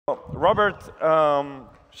Robert,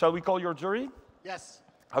 shall we call your jury? Yes.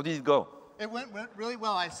 How did it go? It went really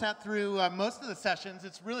well. I sat through most of the sessions.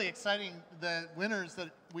 It's really exciting, the winners that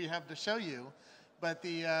we have to show you. But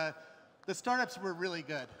the startups were really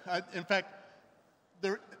good. In fact,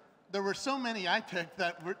 there were so many I picked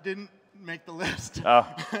that didn't make the list. Oh.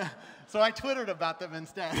 So I Twittered about them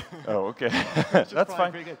instead. Oh, okay. That's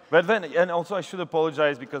fine. But then, and also I should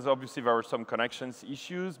apologize because obviously there were some connections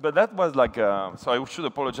issues, but that was like, so I should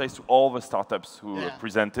apologize to all the startups who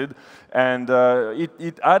presented. And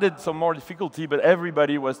it added some more difficulty, but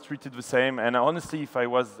everybody was treated the same. And honestly, if I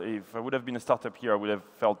would have been a startup here, I would have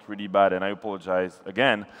felt really bad, and I apologize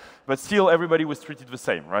again. But still, everybody was treated the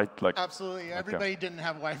same, right? Like, absolutely. Everybody didn't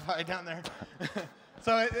have Wi-Fi down there.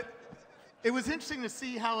 So it was interesting to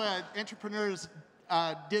see how entrepreneurs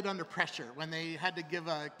did under pressure when they had to give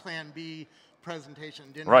a Plan B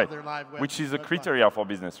presentation, didn't have their live web. Which is a criteria for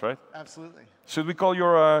business, right? Absolutely. Should we call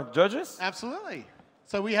your judges? Absolutely.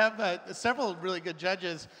 So we have several really good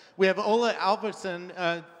judges. We have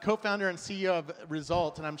Ahlvarsson, co-founder and CEO of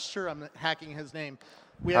Result, and I'm sure I'm hacking his name.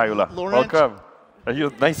 We have Laurent. Welcome.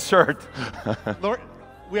 Nice shirt.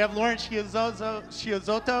 We have Laurent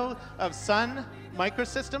Chiozzotto of Sun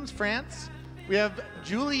Microsystems, France. We have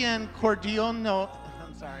Julien Codorniou.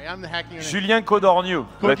 I'm sorry, I'm hacking your name. Julien Codorniou.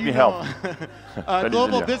 Let me help.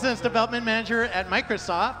 Global Business Development Manager at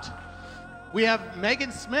Microsoft. We have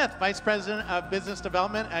Megan Smith, Vice President of Business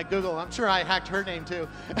Development at Google. I'm sure I hacked her name too.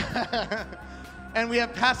 And we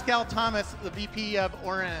have Pascal Thomas, the VP of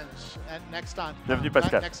Orange at Nexon. Bienvenue,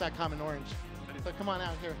 Pascal. Next.com in Orange. So come on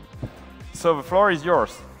out here. So the floor is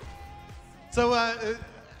yours. So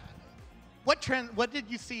what did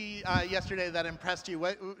you see yesterday that impressed you?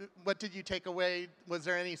 What did you take away? Was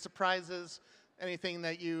there any surprises? Anything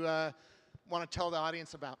that you want to tell the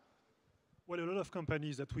audience about? Well, a lot of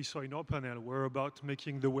companies that we saw in our panel were about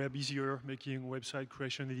making the web easier, making website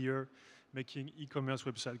creation easier, making e-commerce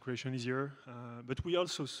website creation easier. But we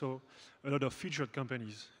also saw a lot of featured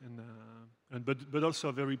companies, but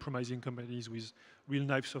also very promising companies with real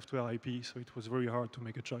nice software IP, so it was very hard to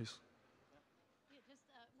make a choice. Yeah, just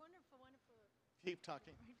wonderful. Keep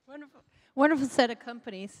talking. Wonderful set of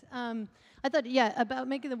companies. I thought, about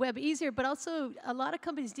making the web easier, but also a lot of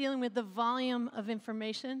companies dealing with the volume of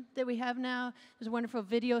information that we have now. There's a wonderful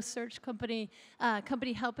video search company,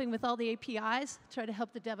 helping with all the APIs, try to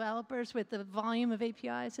help the developers with the volume of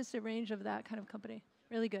APIs. Just a range of that kind of company.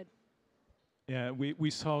 Really good. Yeah, we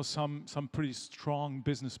saw some pretty strong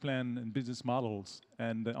business plan and business models.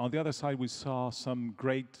 And on the other side, we saw some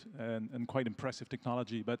great and quite impressive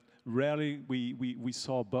technology, but rarely we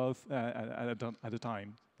saw both at a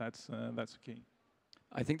time. That's the key.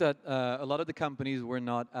 I think that a lot of the companies were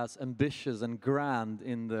not as ambitious and grand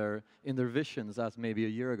in their visions as maybe a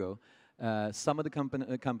year ago. Some of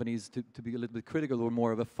the companies, to be a little bit critical, were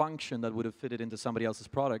more of a function that would have fitted into somebody else's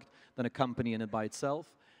product than a company in it by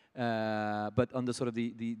itself. But on the sort of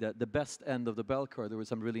the best end of the bell curve, there were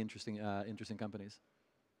some really interesting companies.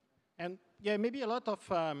 And yeah, maybe a lot of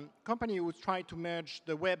companies would try to merge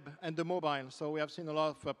the web and the mobile. So we have seen a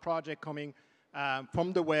lot of projects coming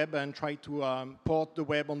from the web and try to port the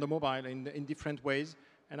web on the mobile in different ways.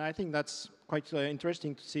 And I think that's quite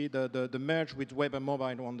interesting to see the merge with web and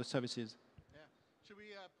mobile on the services. Yeah.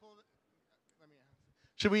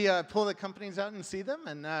 Should we pull the companies out and see them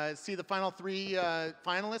and see the final three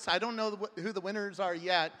finalists? I don't know who the winners are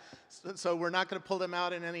yet, so we're not going to pull them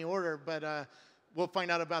out in any order, but we'll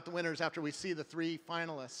find out about the winners after we see the three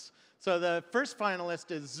finalists. So the first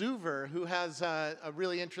finalist is Zuver, who has a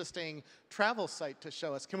really interesting travel site to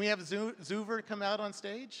show us. Can we have Zuver come out on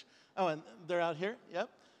stage? Oh, and they're out here? Yep.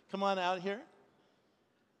 Come on out here.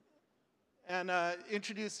 And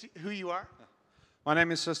introduce who you are. My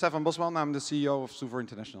name is Stefan Bosman. I'm the CEO of Zuver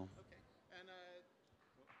International. Okay. And,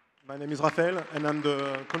 my name is Raphael, and I'm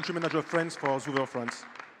the country manager of France for Zuver France.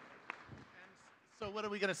 And so what are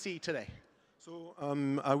we going to see today? So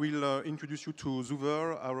I will introduce you to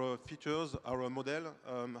Zuver, our features, our model,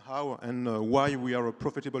 how and why we are a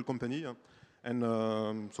profitable company.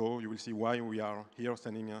 And so you will see why we are here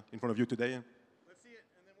standing in front of you today. Let's see it,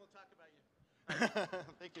 and then we'll talk about you.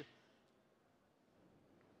 Thank you.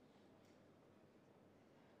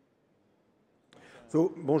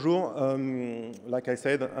 So, bonjour. Like I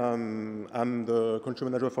said, I'm the country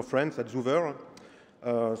manager for France at Zuver.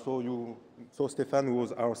 So Stefan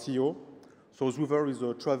was our CEO. So Zuver is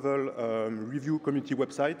a travel review community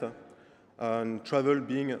website, and travel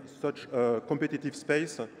being such a competitive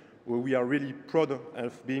space where we are really proud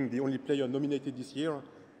of being the only player nominated this year.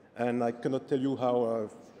 And I cannot tell you how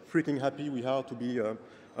freaking happy we are to be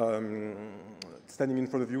standing in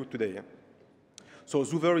front of you today. So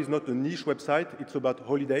Zoover is not a niche website, it's about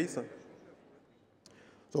holidays.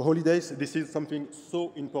 So holidays, this is something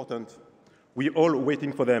so important. We're all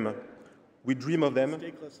waiting for them. We dream of them.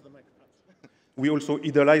 Stay close to the microphone. We also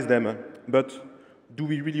idolize them. But do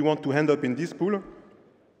we really want to end up in this pool?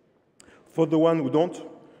 For the one who don't,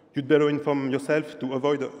 you'd better inform yourself to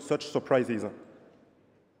avoid such surprises.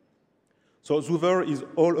 So Zoover is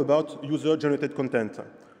all about user-generated content.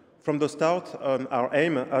 From the start, our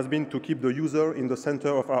aim has been to keep the user in the center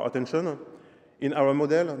of our attention. In our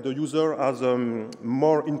model, the user has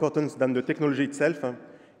more importance than the technology itself,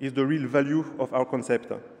 is the real value of our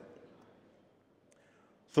concept.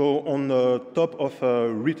 So on the top of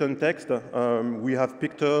written text, we have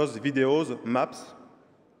pictures, videos, maps.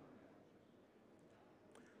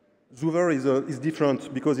 Zoover is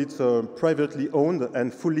different because it's privately owned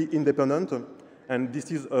and fully independent, and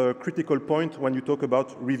this is a critical point when you talk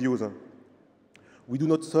about reviews. We do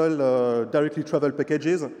not sell directly travel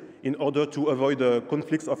packages in order to avoid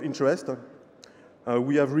conflicts of interest.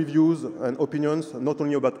 We have reviews and opinions not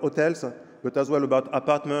only about hotels, but as well about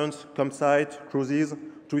apartments, campsites, cruises,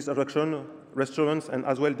 tourist attractions, restaurants, and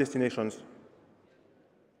as well destinations.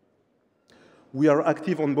 We are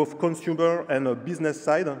active on both consumer and business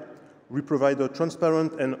side. We provide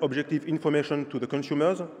transparent and objective information to the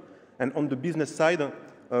consumers. And on the business side,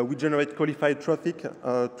 we generate qualified traffic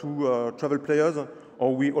to travel players,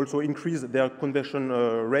 or we also increase their conversion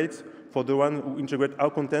rates for the ones who integrate our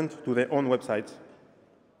content to their own websites.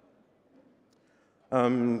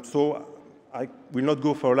 So I will not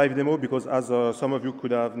go for a live demo because, as some of you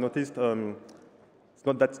could have noticed, it's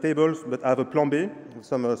not that stable, but I have a plan B with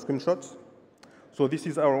some screenshots. So this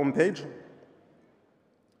is our home page.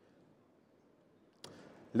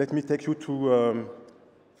 Let me take you to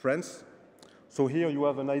France. So here you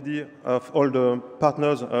have an idea of all the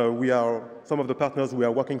partners some of the partners we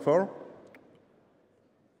are working for.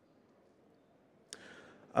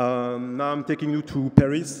 Now I'm taking you to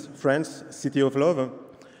Paris, France, City of Love.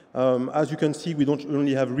 As you can see, we don't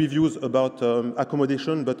only have reviews about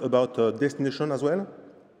accommodation, but about destination as well.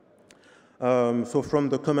 So from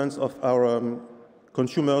the comments of our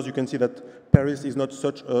consumers, you can see that Paris is not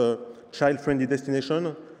such a child-friendly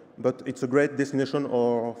destination, but it's a great destination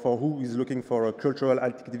for who is looking for cultural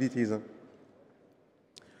activities.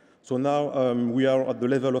 So now we are at the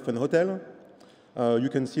level of an hotel. You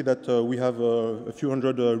can see that we have a few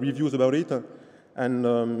hundred reviews about it, and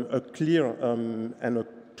a clear and a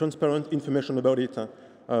transparent information about it.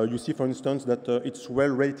 You see, for instance, that it's well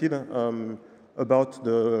rated about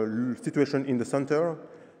the situation in the center.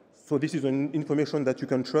 So this is an information that you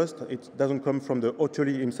can trust. It doesn't come from the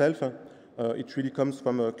hotelier himself. It really comes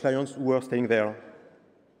from clients who are staying there.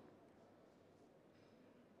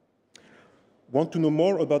 Want to know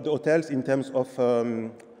more about the hotels in terms of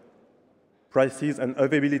prices and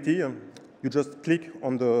availability? You just click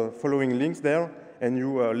on the following links there, and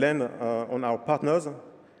you land on our partners.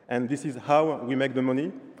 And this is how we make the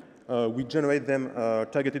money. We generate them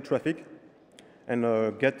targeted traffic and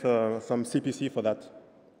get some CPC for that.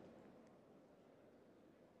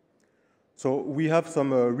 So we have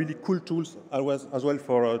some really cool tools as well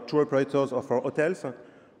for tour operators or for hotels.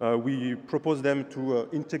 We propose them to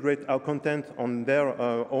integrate our content on their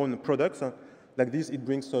own products. Like this, it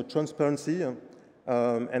brings transparency,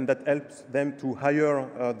 and that helps them to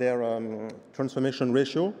higher their transformation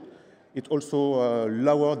ratio. It also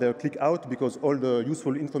lowers their click out because all the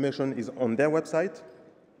useful information is on their website.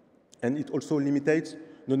 And it also limits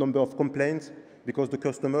the number of complaints because the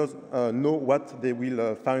customers know what they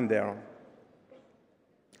will find there.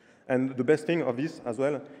 And the best thing of this as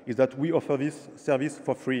well is that we offer this service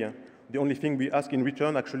for free. The only thing we ask in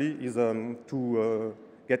return actually is to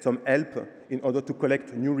get some help in order to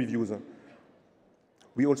collect new reviews.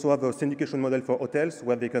 We also have a syndication model for hotels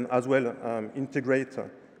where they can as well integrate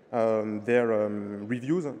their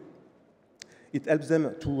reviews. It helps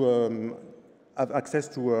them to have access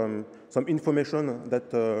to some information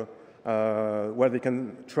that where they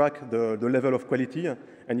can track the level of quality,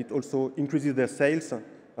 and it also increases their sales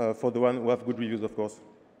for the ones who have good reviews, of course.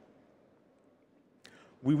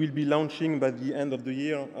 We will be launching by the end of the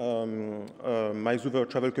year my Zoover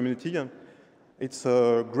Travel Community. It's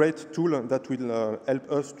a great tool that will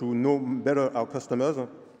help us to know better our customers.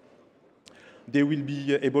 They will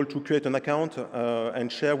be able to create an account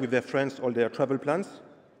and share with their friends all their travel plans.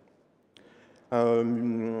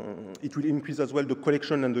 It will increase as well the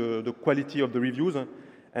collection and the quality of the reviews,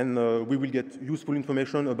 and we will get useful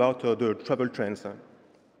information about the travel trends.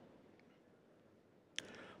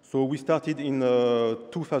 So we started in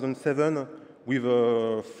 2007 with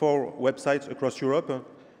 4 websites across Europe.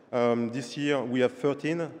 This year we have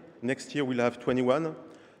 13, Next year, we'll have 21.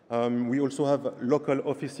 We also have local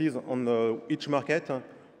offices on each market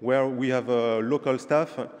where we have local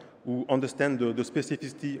staff who understand the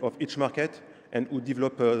specificity of each market and who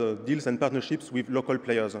develop deals and partnerships with local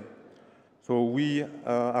players. So we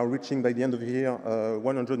are reaching by the end of the year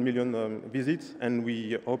 100 million visits, and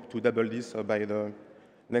we hope to double this by the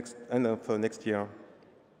end of next year.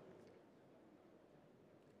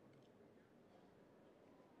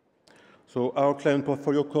 So our client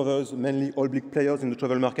portfolio covers mainly all big players in the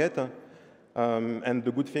travel market. And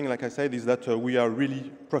the good thing, like I said, is that we are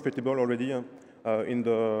really profitable already in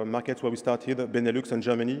the markets where we started, Benelux and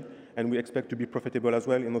Germany, and we expect to be profitable as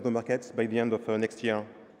well in other markets by the end of next year.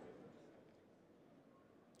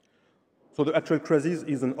 So the actual crisis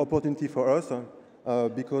is an opportunity for us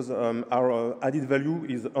because our added value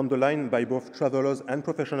is underlined by both travelers and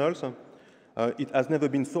professionals. It has never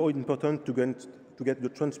been so important to get the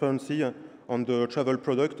transparency on the travel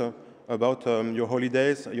product about your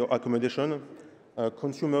holidays, your accommodation.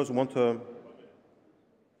 Consumers want a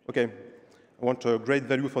great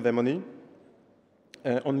value for their money.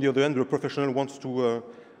 On the other hand, the professional wants to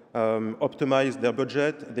optimize their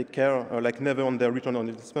budget. They care like never on their return on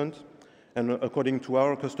investment. And according to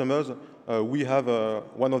our customers, we have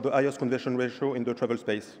one of the highest conversion ratio in the travel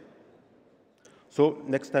space. So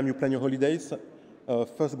next time you plan your holidays,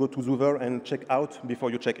 first go to Zoover and check out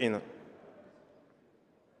before you check in. 1,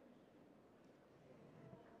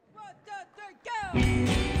 2, 3, go!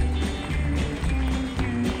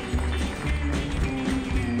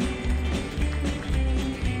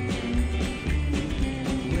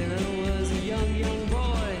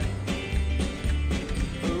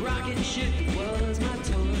 Ship was my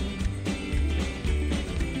toy.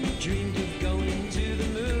 Dreamed of going to the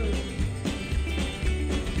moon.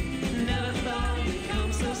 Never thought it'd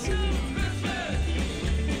come so soon. Christmas!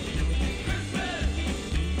 Christmas!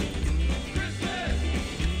 Christmas!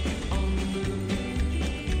 On the moon.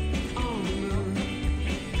 On the moon.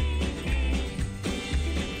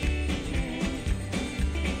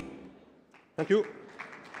 Thank you.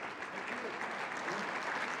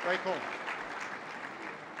 Very cool.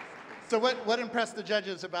 So what impressed the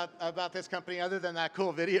judges about this company other than that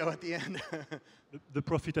cool video at the end? The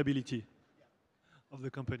profitability of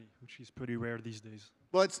the company, which is pretty rare these days.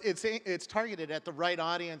 Well, it's targeted at the right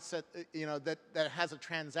audience that has a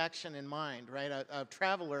transaction in mind, right? A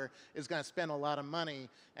traveler is going to spend a lot of money,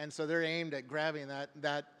 and so they're aimed at grabbing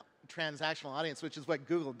that transactional audience, which is what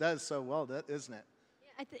Google does so well, isn't it?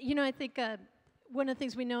 Yeah, I think one of the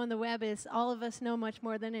things we know in the web is all of us know much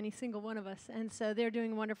more than any single one of us. And so they're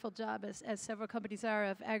doing a wonderful job, as several companies are,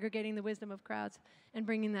 of aggregating the wisdom of crowds and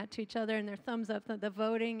bringing that to each other. And their thumbs up, the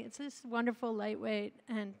voting. It's this wonderful, lightweight,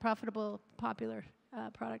 and profitable, popular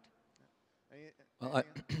product. Well,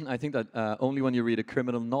 I think that only when you read a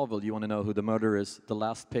criminal novel, you want to know who the murderer is, the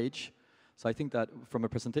last page. So I think that from a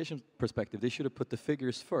presentation perspective, they should have put the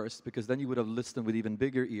figures first, because then you would have listened with even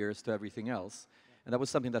bigger ears to everything else. And that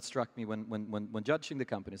was something that struck me when judging the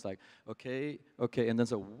company. It's like, okay, and then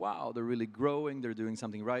so, wow, they're really growing, they're doing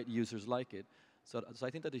something right, users like it. So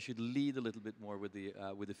I think that they should lead a little bit more with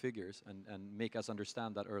the figures and make us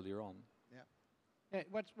understand that earlier on. Yeah,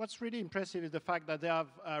 what's really impressive is the fact that they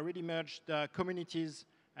have really merged the communities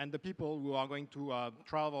and the people who are going to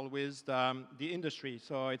travel with the industry.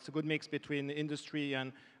 So it's a good mix between the industry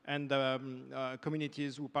and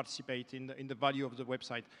communities who participate in the value of the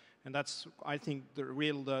website. And that's, I think,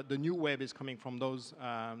 the new web is coming from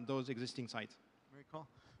those existing sites. Very cool.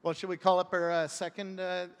 Well, should we call up our second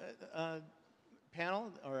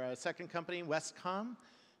panel, or second company, Westcom?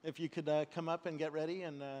 If you could come up and get ready,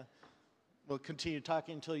 and we'll continue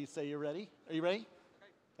talking until you say you're ready. Are you ready?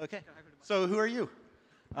 Okay. So who are you?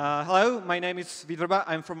 Hello, my name is Vidrba.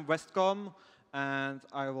 I'm from Westcom, and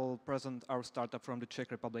I will present our startup from the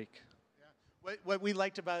Czech Republic. What we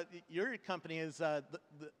liked about your company is the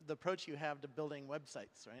approach you have to building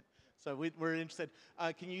websites, right? So we're interested.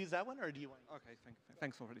 Can you use that one, or do you want to? Okay,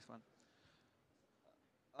 thanks for this one.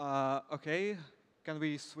 Okay, can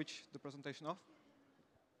we switch the presentation off?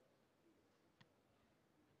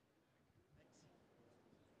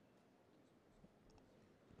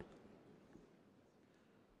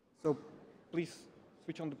 So please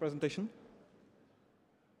switch on the presentation.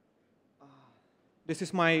 This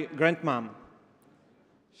is my grandmom.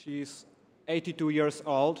 She's 82 years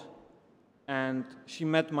old, and she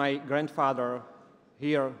met my grandfather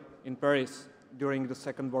here in Paris during the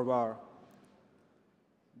Second World War.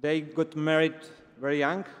 They got married very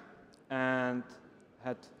young and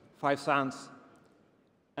had 5 sons.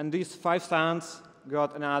 And these 5 sons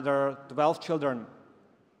got another 12 children,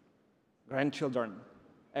 grandchildren.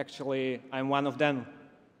 Actually, I'm one of them.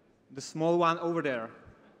 the small one over there.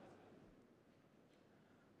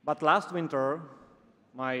 But last winter,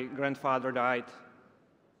 my grandfather died.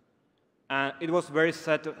 And it was a very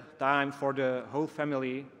sad time for the whole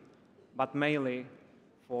family, but mainly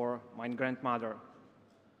for my grandmother,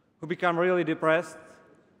 who became really depressed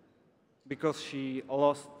because she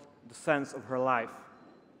lost the sense of her life.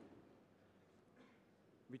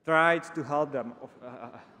 We tried to help them,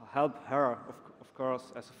 help her, of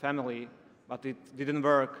course, as a family, but it didn't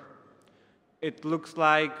work. It looks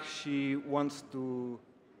like she wants to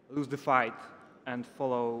lose the fight and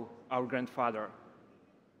follow our grandfather.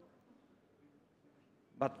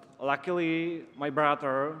 But luckily, my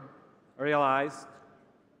brother realized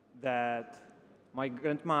that my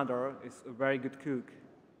grandmother is a very good cook,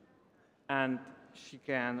 and she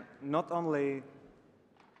can not only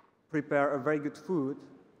prepare a very good food,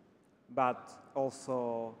 but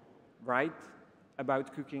also write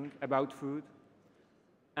about cooking, about food,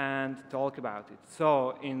 and talk about it.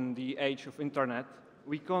 So in the age of internet,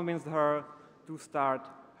 we convinced her to start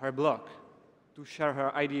her blog, to share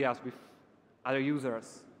her ideas with other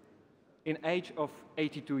users, in age of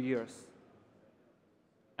 82 years.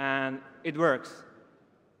 And it works.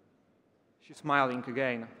 She's smiling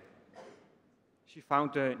again. She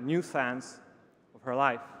found a new sense of her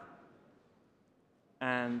life.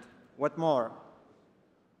 And what more?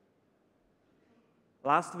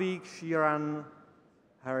 Last week, she ran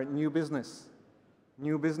her new business,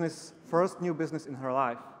 first new business in her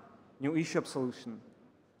life, new e-shop solution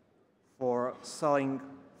for selling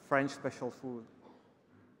French special food.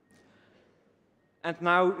 And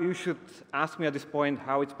now you should ask me at this point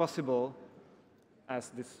how it's possible, as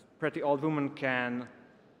this pretty old woman can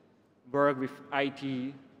work with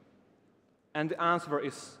IT, and the answer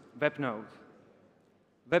is LeWeb'08.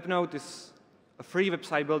 LeWeb'08 is a free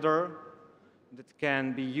website builder that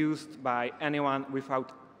can be used by anyone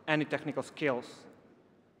without any technical skills.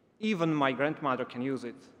 Even my grandmother can use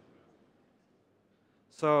it.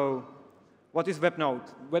 So what is LeWeb'08?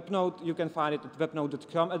 LeWeb'08, you can find it at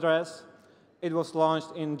LeWeb'08.com address. It was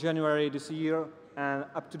launched in January this year, and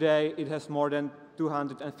up to date it has more than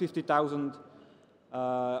 250,000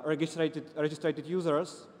 registered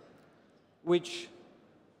users, which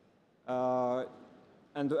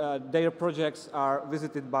their projects are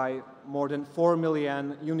visited by more than 4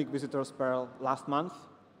 million unique visitors per last month,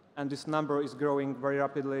 and this number is growing very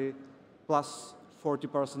rapidly, plus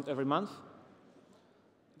 40% every month.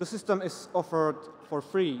 The system is offered for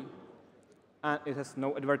free, and it has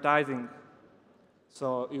no advertising.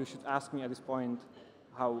 So you should ask me at this point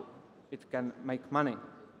how it can make money.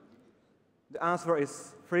 The answer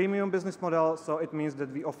is freemium business model, so it means that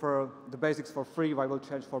we offer the basics for free while we'll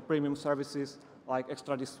charge for premium services like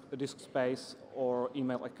extra disk space or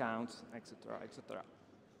email accounts, etc., etc.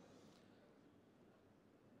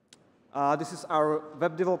 This is our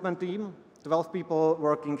web development team, 12 people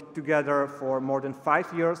working together for more than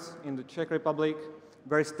 5 years in the Czech Republic,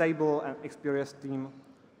 very stable and experienced team.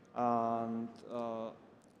 And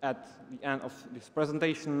at the end of this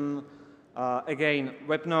presentation, again,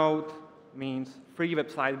 LeWeb'08 means free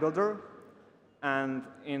website builder, and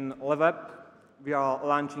in LeWeb, we are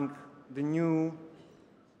launching the new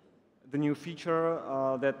feature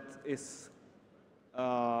that is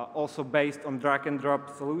also based on drag and drop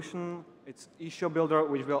solution. It's e-shop builder,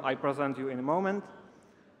 which I present you in a moment.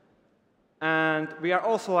 And we are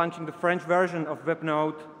also launching the French version of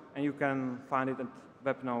LeWeb'08, and you can find it at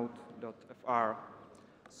LeWeb'08.fr.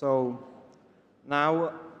 So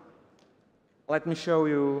now let me show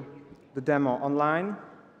you the demo online.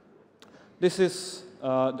 This is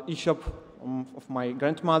the e-shop of my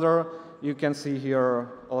grandmother. You can see here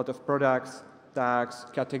a lot of products, tags,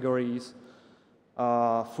 categories,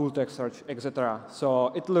 full text search, etc.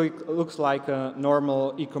 So it looks like a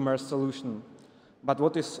normal e-commerce solution. But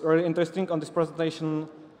what is really interesting on this presentation,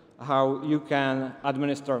 how you can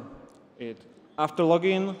administer it. After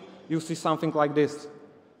login, you see something like this.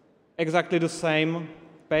 Exactly the same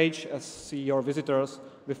page as see your visitors,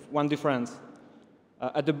 with one difference.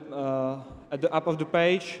 At the up of the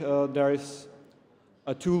page, there is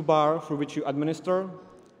a toolbar for which you administer,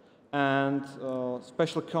 and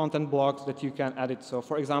special content blocks that you can edit. So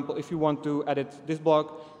for example, if you want to edit this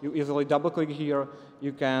block, you easily double-click here,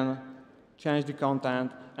 you can change the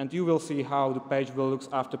content, and you will see how the page will look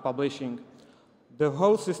after publishing. The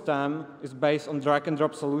whole system is based on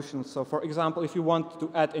drag-and-drop solutions. So for example, if you want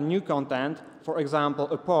to add a new content, for example,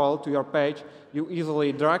 a poll to your page, you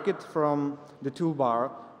easily drag it from the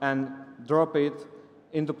toolbar and drop it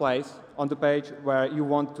into place on the page where you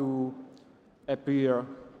want to appear.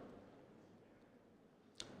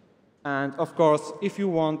 And of course, if you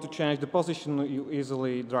want to change the position, you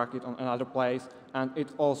easily drag it on another place, and it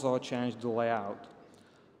also changed the layout.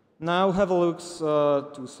 Now have a look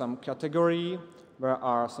to some category. There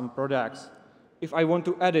are some products. If I want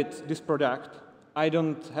to edit this product, I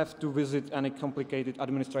don't have to visit any complicated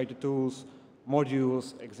administrative tools,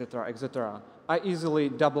 modules, etc., etc. I easily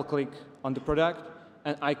double-click on the product,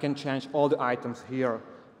 and I can change all the items here.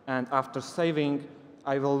 And after saving,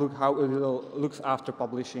 I will look how it looks after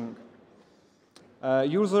publishing.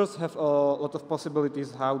 Users have a lot of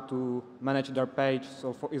possibilities how to manage their page.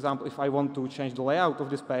 So for example, if I want to change the layout of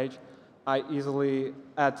this page, I easily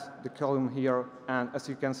add the column here. And as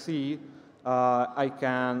you can see, I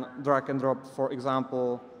can drag and drop, for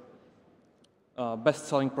example,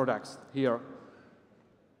 best-selling products here.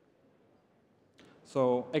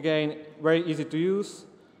 So again, very easy to use,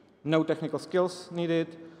 no technical skills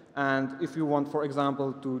needed. And if you want, for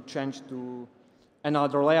example, to change to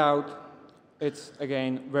another layout, it's,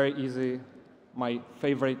 again, very easy. My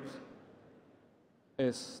favorite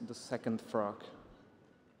is the second frog.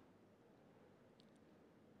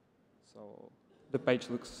 So the page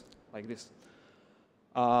looks like this.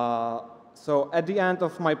 So at the end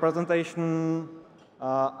of my presentation,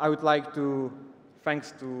 I would like to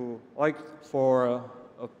thanks to for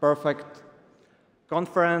a perfect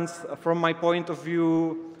conference. From my point of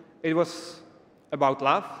view, it was about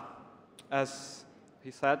love, as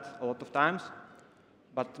he said a lot of times,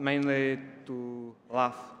 but mainly to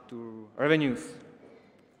love to revenues.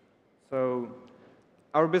 So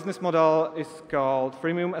our business model is called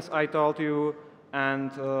freemium, as I told you,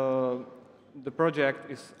 and the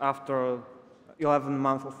project is after 11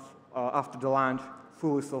 months after the launch,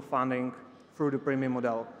 fully self-funding through the premium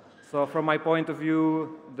model. So from my point of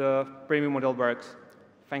view, the premium model works.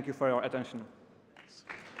 Thank you for your attention.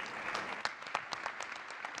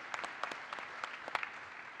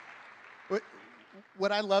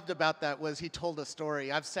 What I loved about that was he told a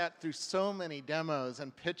story. I've sat through so many demos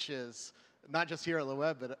and pitches, not just here at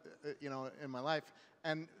LeWeb', but in my life,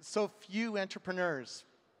 and so few entrepreneurs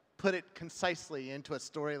put it concisely into a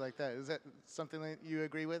story like that. Is that something that you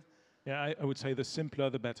agree with? Yeah, I would say the simpler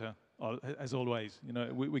the better, as always.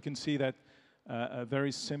 We can see that a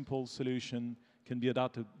very simple solution can be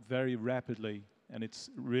adopted very rapidly, and it's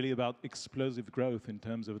really about explosive growth in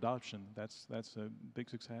terms of adoption. That's a big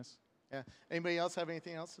success. Yeah. Anybody else have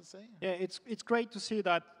anything else to say? Yeah, it's great to see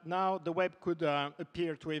that now the web could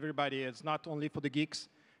appear to everybody. It's not only for the geeks,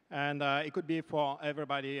 and it could be for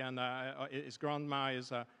everybody. And his grandma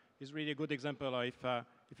is really a good example. If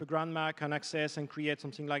a grandma can access and create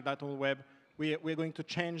something like that on the web, we're going to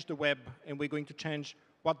change the web, and we're going to change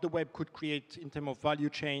what the web could create in terms of value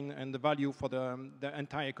chain and the value for the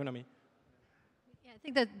entire economy. Yeah, I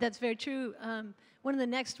think that's very true. One of the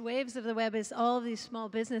next waves of the web is all of these small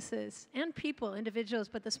businesses and people, individuals,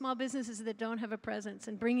 but the small businesses that don't have a presence,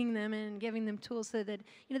 and bringing them in and giving them tools so that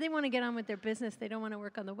they want to get on with their business. They don't want to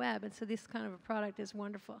work on the web, and so this kind of a product is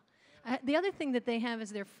wonderful. The other thing that they have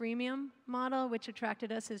is their freemium model, which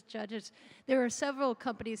attracted us as judges. There are several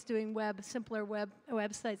companies doing simpler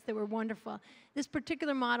websites that were wonderful. This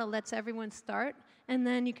particular model lets everyone start, and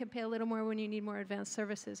then you can pay a little more when you need more advanced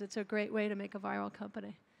services. It's a great way to make a viral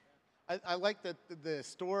company. I like the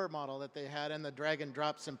store model that they had and the drag and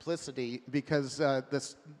drop simplicity, because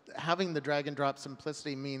having the drag and drop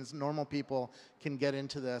simplicity means normal people can get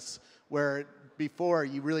into this, where before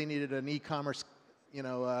you really needed an e-commerce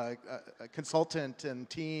a consultant and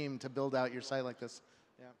team to build out your site like this.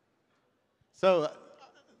 Yeah. So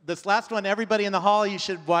this last one, everybody in the hall, you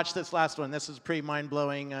should watch this last one. This is pretty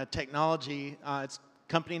mind-blowing technology. It's a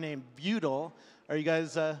company named Vutal. Are you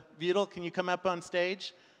guys Vutal? Can you come up on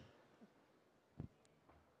stage?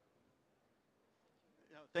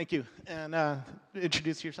 Thank you. And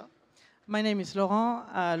introduce yourself. My name is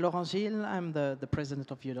Laurent. Laurent Gilles. I'm the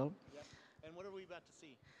president of Vutal. Yep. And what are we about to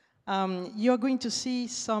see? You're going to see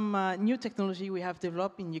some new technology we have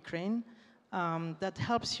developed in Ukraine that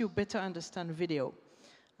helps you better understand video,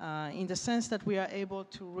 in the sense that we are able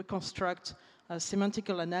to reconstruct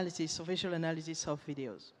semantical analysis or visual analysis of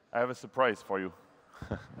videos. I have a surprise for you.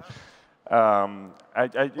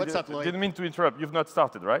 What's up, Lloyd? Didn't mean to interrupt. You've not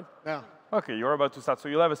started, right? No. Okay, you're about to start. So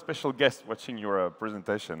you'll have a special guest watching your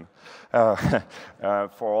presentation. For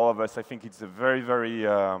all of us, I think it's very, very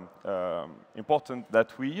important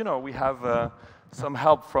that we have some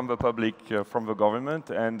help from the public, from the government,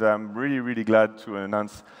 and I'm really, really glad to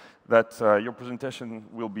announce that your presentation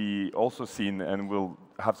will be also seen, and we'll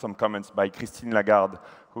have some comments by Christine Lagarde,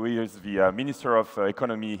 who is the Minister of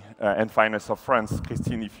Economy and Finance of France.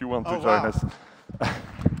 Christine, if you want to join us.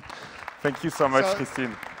 Thank you so much,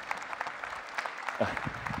 Christine.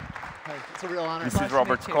 It's a real honor. This is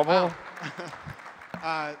Robert Scoble.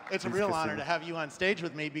 It's a real honor to have you on stage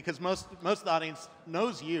with me because most of the audience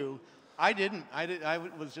knows you. I didn't. I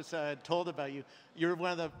was just told about you. You're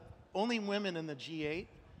one of the only women in the G8,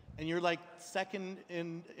 and you're like second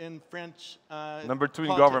in French. Number 2 in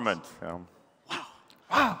politics. government. Yeah.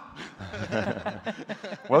 Wow.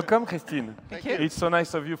 Welcome, Christine. Thank you. It's so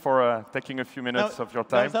nice of you for taking a few minutes of your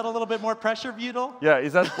time. Is that a little bit more pressure, Budel? Yeah,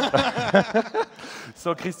 is that?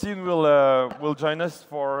 So Christine will join us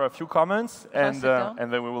for a few comments, and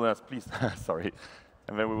then we will announce. Please, sorry,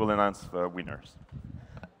 and then we will announce the winners.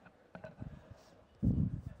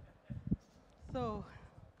 So,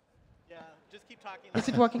 yeah, just keep talking. Is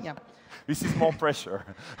it working? Yeah. This is more pressure.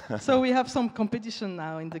 So we have some competition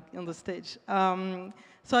now on the stage.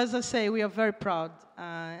 So as I say, we are very proud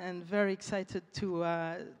and very excited to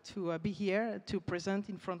be here to present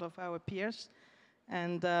in front of our peers,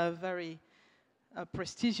 and very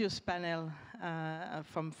prestigious panel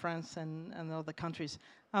from France and other countries.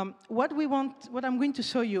 What I'm going to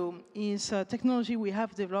show you is technology we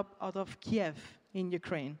have developed out of Kiev in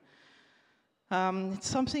Ukraine. It's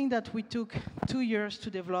something that we took 2 years to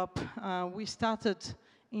develop. We started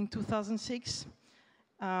in 2006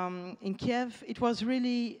 in Kiev. It was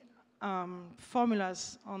really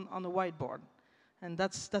formulas on a whiteboard, and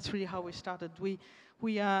that's really how we started. We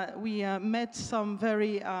met some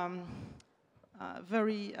very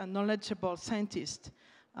knowledgeable scientists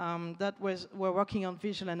that were working on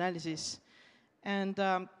visual analysis, and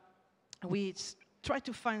we try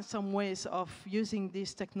to find some ways of using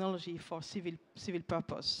this technology for civil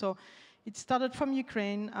purpose. So it started from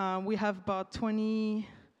Ukraine. We have about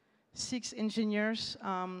 26 engineers,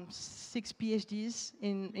 6 PhDs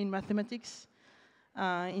in mathematics,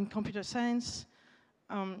 in computer science,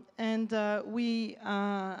 and we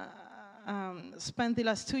spent the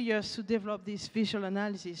last 2 years to develop this visual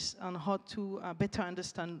analysis on how to better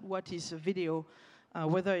understand what is a video,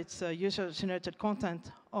 whether it's user-generated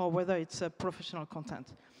content or whether it's professional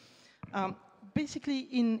content. Basically,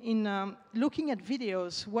 in looking at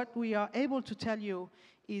videos, what we are able to tell you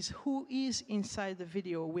is who is inside the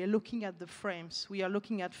video. We are looking at the frames. We are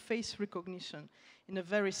looking at face recognition in a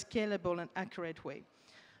very scalable and accurate way.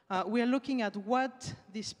 We are looking at what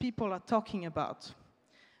these people are talking about.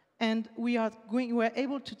 And we're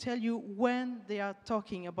able to tell you when they are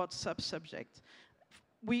talking about sub-subject.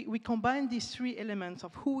 We combine these 3 elements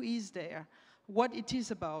of who is there, what it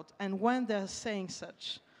is about, and when they're saying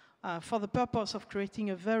such, for the purpose of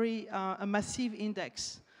creating a massive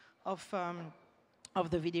index of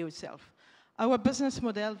the video itself. Our business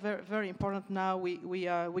model, very important now. We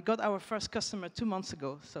got our first customer 2 months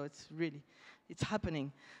ago, so it's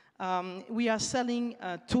happening. We are selling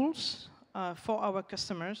tools for our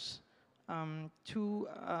customers to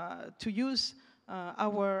use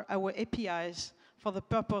our APIs for the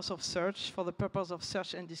purpose of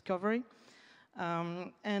search and discovery,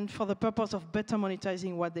 and for the purpose of better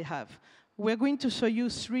monetizing what they have. We're going to show you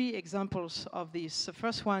 3 examples of this. The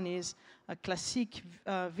first one is a classic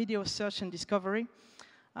video search and discovery.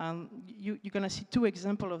 You're going to see 2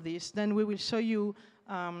 examples of this. Then we will show you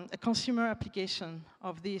a consumer application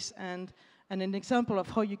of this and an example of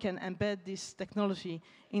how you can embed this technology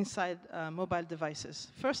inside mobile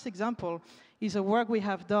devices. First example is a work we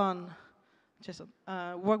have done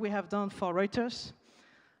for Reuters.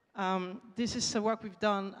 This is a work we've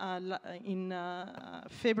done in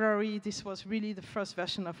February. This was really the first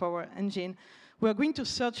version of our engine. We're going to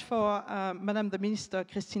search for Madame the Minister,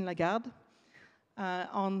 Christine Lagarde,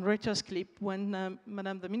 on Reuters clip when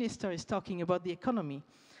Madame the Minister is talking about the economy.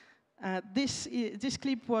 This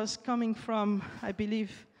clip was coming from, I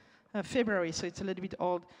believe, February, so it's a little bit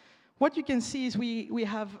old. What you can see is we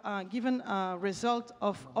have given a result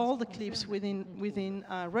of all the clips within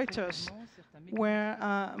Reuters, where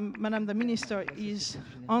Madame the Minister is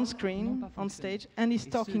on screen, on stage, and is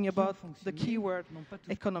talking about the keyword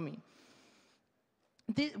economy.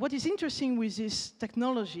 What is interesting with this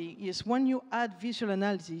technology is when you add visual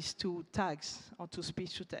analysis to tags, or to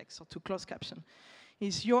speech-to-text, or to closed caption,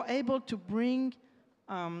 is you're able to bring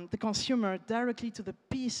the consumer directly to the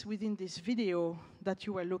piece within this video that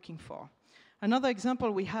you were looking for. Another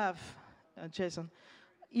example we have, Jason,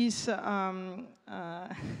 is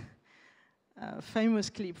a famous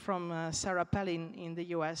clip from Sarah Palin in the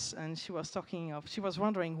US, and she was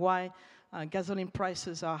wondering why gasoline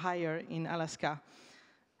prices are higher in Alaska.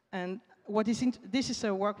 And this is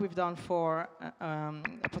a work we've done for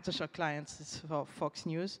potential clients. It's for Fox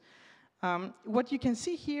News. What you can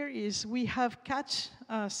see here is we have catch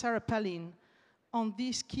Sarah Palin on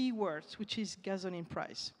these keywords, which is gasoline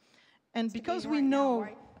price. And because we know...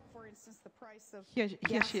 For instance, the price price of here she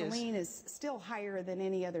is. gasoline is still higher than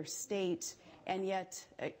any other state, and yet,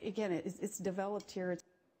 again, it's developed here.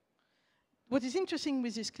 What is interesting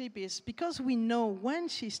with this clip is because we know when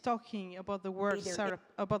she's talking about the word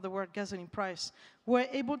gasoline price, we're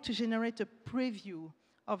able to generate a preview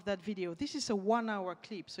of that video. This is a 1-hour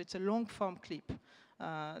clip, so it's a long-form clip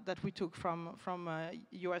that we took from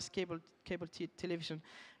US cable television,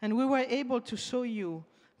 and we were able to show you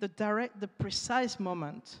the precise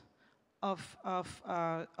moment of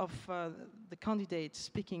the candidate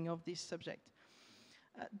speaking of this subject.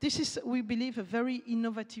 This is, we believe, a very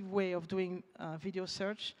innovative way of doing video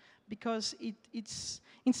search because it's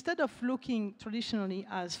instead of looking traditionally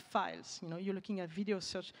as files, you're looking at video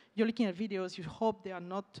search, you're looking at videos, you hope they are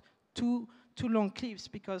not too long clips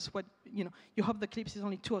because you hope the clips is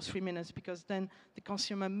only 2 or 3 minutes because then the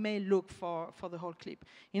consumer may look for the whole clip.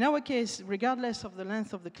 In our case, regardless of the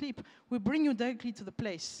length of the clip, we bring you directly to the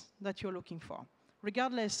place that you're looking for,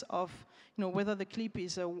 regardless of whether the clip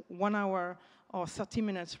is 1 hour or 30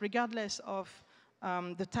 minutes, regardless of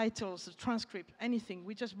the titles, the transcript, anything.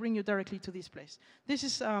 We just bring you directly to this place. This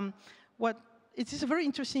is it is a very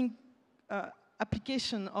interesting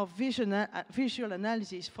application of visual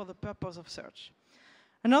analysis for the purpose of search.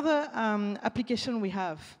 Another application we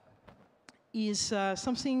have is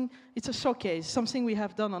it's a showcase, something we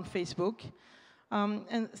have done on Facebook.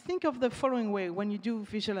 And think of the following way when you do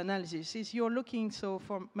visual analysis. Is you're looking, so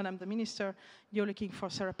for Madame the Minister, you're looking for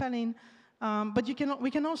Sarah Palin, but we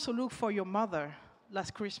can also look for your mother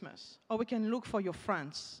last Christmas, or we can look for your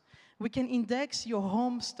friends. We can index your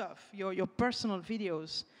home stuff, your personal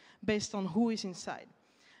videos, based on who is inside.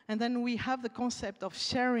 And then we have the concept of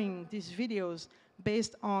sharing these videos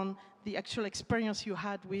based on the actual experience you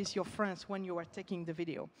had with your friends when you were taking the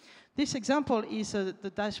video. This example is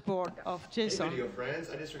the dashboard of Jason. Hey, video friends.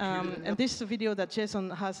 I just and this is a video that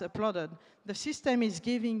Jason has uploaded. The system is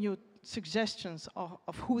giving you suggestions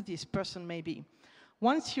of who this person may be.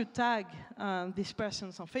 Once you tag these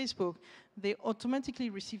persons on Facebook, they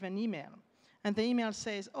automatically receive an email. And the email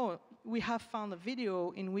says, oh, we have found a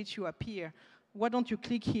video in which you appear. Why don't you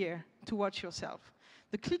click here to watch yourself?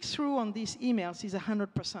 The click-through on these emails is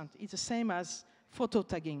 100%. It's the same as photo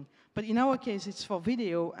tagging. But in our case, it's for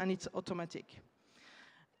video, and it's automatic.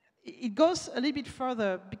 It goes a little bit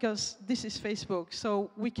further because this is Facebook,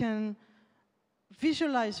 so we can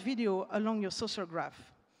visualize video along your social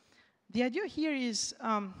graph. The idea here is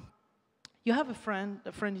you have a friend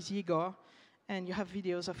is Igor, and you have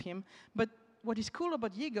videos of him. But what is cool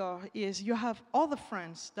about Igor is you have other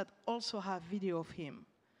friends that also have video of him.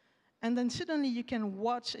 And then suddenly you can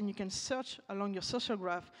watch and you can search along your social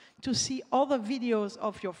graph to see other videos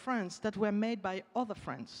of your friends that were made by other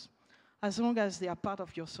friends, as long as they are part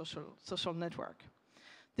of your social network.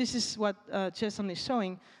 This is what Jason is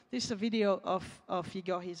showing. This is a video of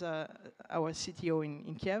Igor. He's our CTO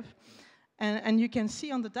in Kiev. And you can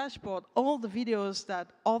see on the dashboard all the videos that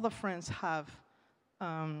other friends have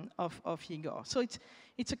of Igor. So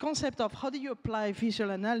it's a concept of how do you apply visual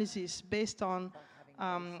analysis based on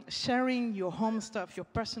sharing your home stuff, your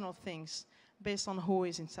personal things, based on who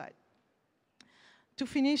is inside. To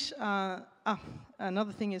finish,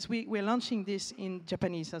 another thing is we're launching this in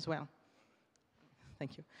Japanese as well.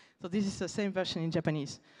 Thank you. So this is the same version in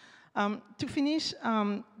Japanese. To finish,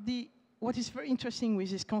 what is very interesting with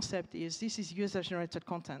this concept is this is user-generated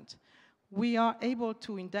content. We are able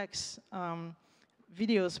to index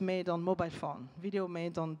videos made on mobile phone, video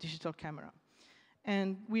made on digital camera.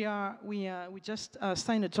 And we just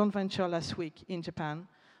signed a joint venture last week in Japan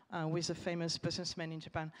with a famous businessman in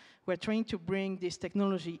Japan. We're trying to bring this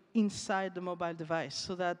technology inside the mobile device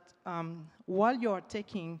so that while you are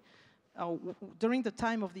taking, during the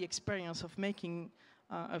time of the experience of making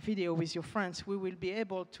a video with your friends, we will be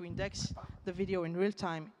able to index the video in real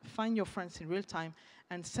time, find your friends in real time,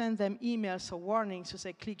 and send them emails or warnings to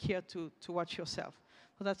say, click here to watch yourself.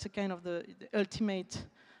 So that's a kind of the ultimate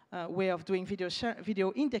way of doing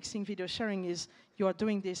video indexing, video sharing is you are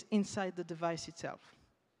doing this inside the device itself.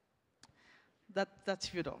 That's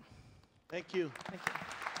Vudol. Thank you. Thank you.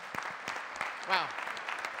 Wow.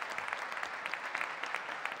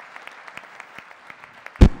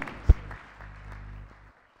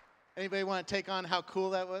 Anybody want to take on how cool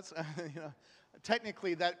that was?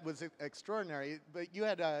 Technically, that was extraordinary, but you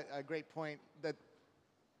had a great point that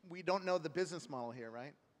we don't know the business model here,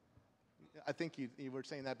 right? I think you were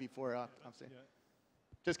saying that before. Yeah.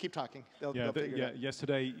 Just keep talking. They'll figure it out.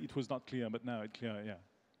 Yesterday it was not clear, but now it's clear. Yeah,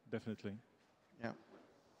 definitely. Yeah.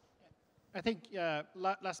 I think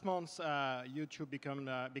last month YouTube became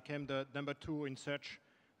the #2 in search.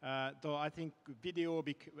 Though I think video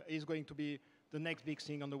is going to be the next big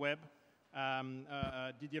thing on the web.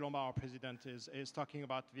 Didier Lombard, our president, is talking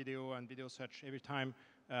about video and video search every time.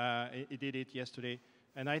 He did it yesterday.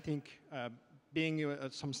 And I think being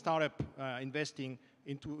some startup investing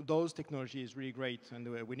into those technologies is really great. And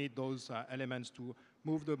we need those elements to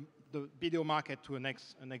move the video market to a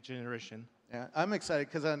next generation. Yeah, I'm excited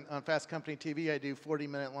because on Fast Company TV, I do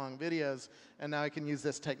 40-minute long videos, and now I can use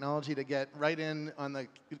this technology to get right in on the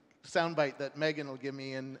soundbite that Megan will give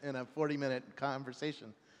me in a 40-minute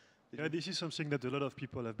conversation. Yeah, this is something that a lot of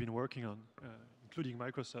people have been working on, including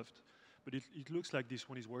Microsoft. But it looks like this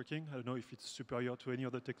one is working. I don't know if it's superior to any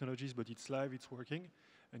other technologies, but it's live, it's working,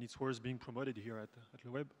 and it's worth being promoted here at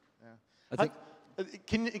LeWeb'. Yeah.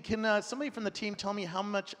 Can somebody from the team tell me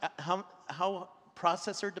how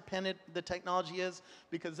processor dependent the technology is?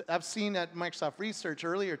 Because I've seen at Microsoft Research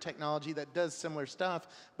earlier technology that does similar stuff,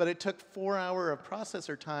 but it took 4 hours of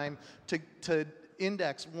processor time to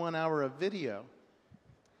index 1 hour of video.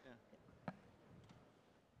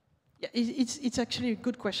 Yeah, it's actually a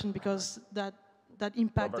good question because that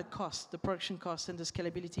impact the cost, the production cost, and the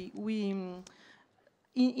scalability. We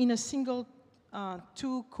in a single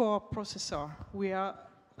 2-core processor, we are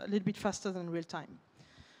a little bit faster than real time.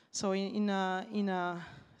 So in a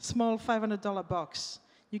small $500 box,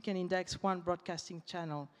 you can index 1 broadcasting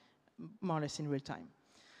channel more or less in real time.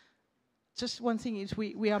 Just one thing is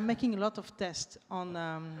we are making a lot of tests on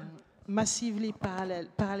massively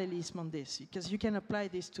parallelism on this, because you can apply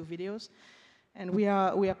this to videos, and we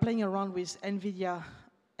are playing around with NVIDIA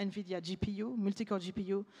GPU, multi-core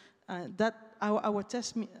GPU. That our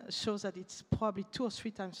test shows that it's probably 2 or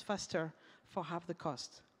 3 times faster for half the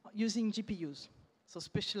cost using GPUs, so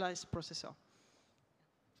specialized processor.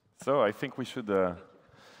 So I think we should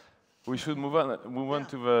move on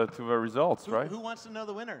to the results, right? Who wants to know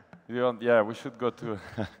the winner? Yeah, we should go to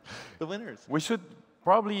the winners. We should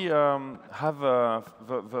probably have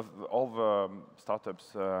all the startups.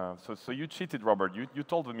 So you cheated, Robert. You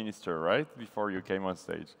told the minister, right, before you came on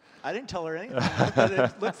stage. I didn't tell her anything. But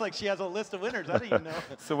it looks like she has a list of winners. I didn't even know.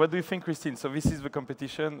 So what do you think, Christine? So this is the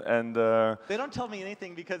competition, and they don't tell me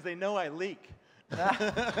anything because they know I leak.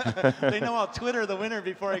 They know I'll Twitter the winner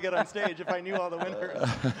before I get on stage if I knew all the winners.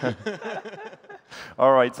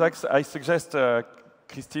 All right. So I suggest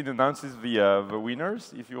Christine announces the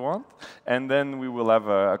winners, if you want, and then we will have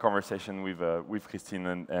a conversation with Christine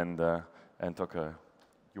and talk.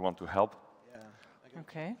 You want to help? Yeah.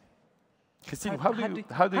 Okay. Christine, how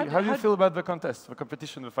do you feel about the contest, the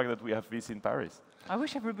competition, the fact that we have this in Paris? I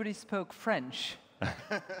wish everybody spoke French.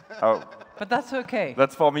 Oh. But that's okay.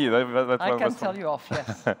 That's for me. I can tell you off,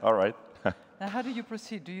 yes. All right. Now, how do you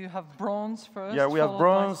proceed? Do you have bronze first? Yeah, we have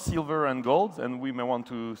bronze, silver, and gold, and we may want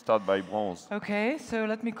to start by bronze. Okay, so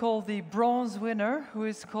let me call the bronze winner, who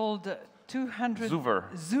is called 200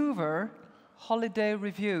 Zuver Holiday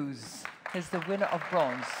Reviews, is the winner of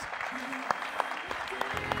bronze.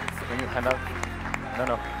 Can you hand out?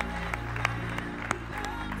 No.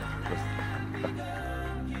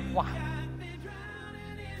 Wow.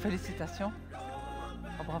 Félicitations.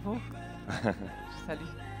 Oh, bravo. Salut.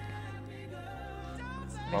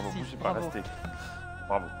 Bravo, Merci, bravo.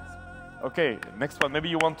 Bravo. Okay, next one. Maybe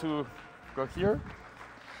you want to go here?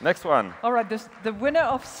 Next one. All right, the winner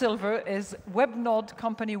of silver is WebNode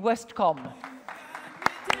company Westcom.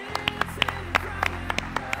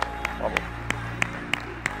 Bravo.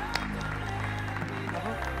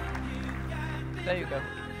 Bravo. There you go.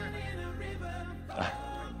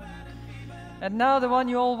 And now the one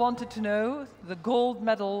you all wanted to know, the gold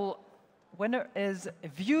medal winner is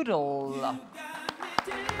Vudel.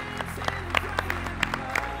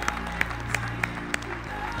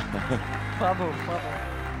 Bravo, bravo.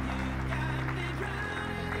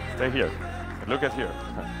 Stay here. Look at here.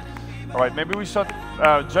 All right, maybe we should,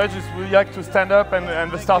 judges, would you like to stand up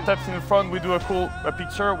and the startups in the front, we do a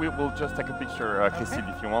picture. We will just take a picture, Christine,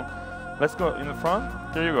 if you want. Let's go in the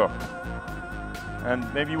front. Here you go. And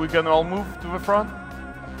maybe we can all move to the front.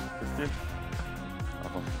 Christine.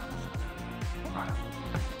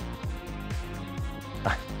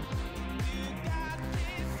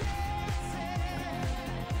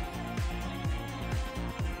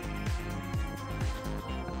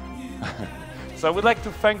 So I would like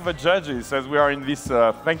to thank the judges as we are in this.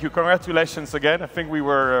 Thank you, congratulations again. I think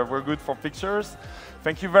we're good for pictures.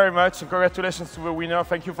 Thank you very much, and congratulations to the winner.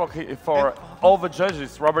 Thank you for all the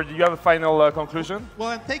judges. Robert, do you have a final conclusion? Well,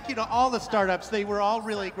 and thank you to all the startups. They were all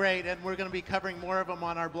really great, and we're going to be covering more of them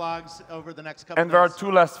on our blogs over the next couple of And there are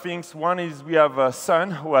 2 last things. One is we have Sun,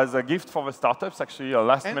 who has a gift for the startups, actually a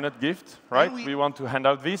last-minute gift, right? We want to hand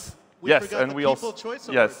out this. Yes, and we also.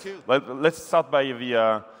 Yes, let's start by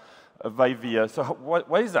the. So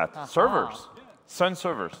what is that? Servers, Sun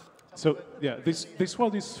servers. So yeah, this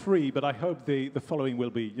one is free, but I hope the following will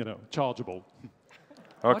be, you know, chargeable.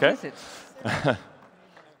 Okay. What is it?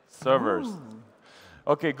 Servers.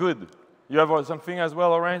 Okay, good. You have something as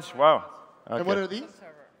well, Orange? Wow. Okay. And what are these?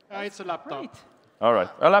 It's a laptop. Great. All right,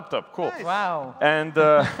 a laptop, cool. Nice. Wow. And,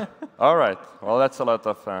 all right, well, that's a lot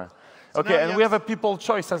of... okay, and we have a people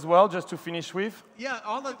choice as well, just to finish with. Yeah,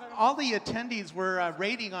 all the attendees were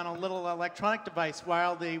rating on a little electronic device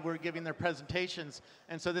while they were giving their presentations,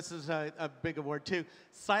 and so this is a big award too.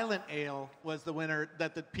 Silent Ale was the winner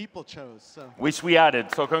that the people chose. So. Which we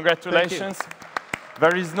added, so congratulations.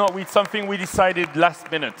 There is it's something we decided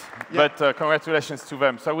last minute, but congratulations to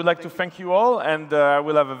them. So I would like to thank you all, and I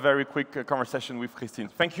will have a very quick conversation with Christine.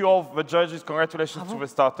 Thank you all, the judges. Congratulations to the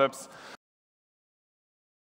startups.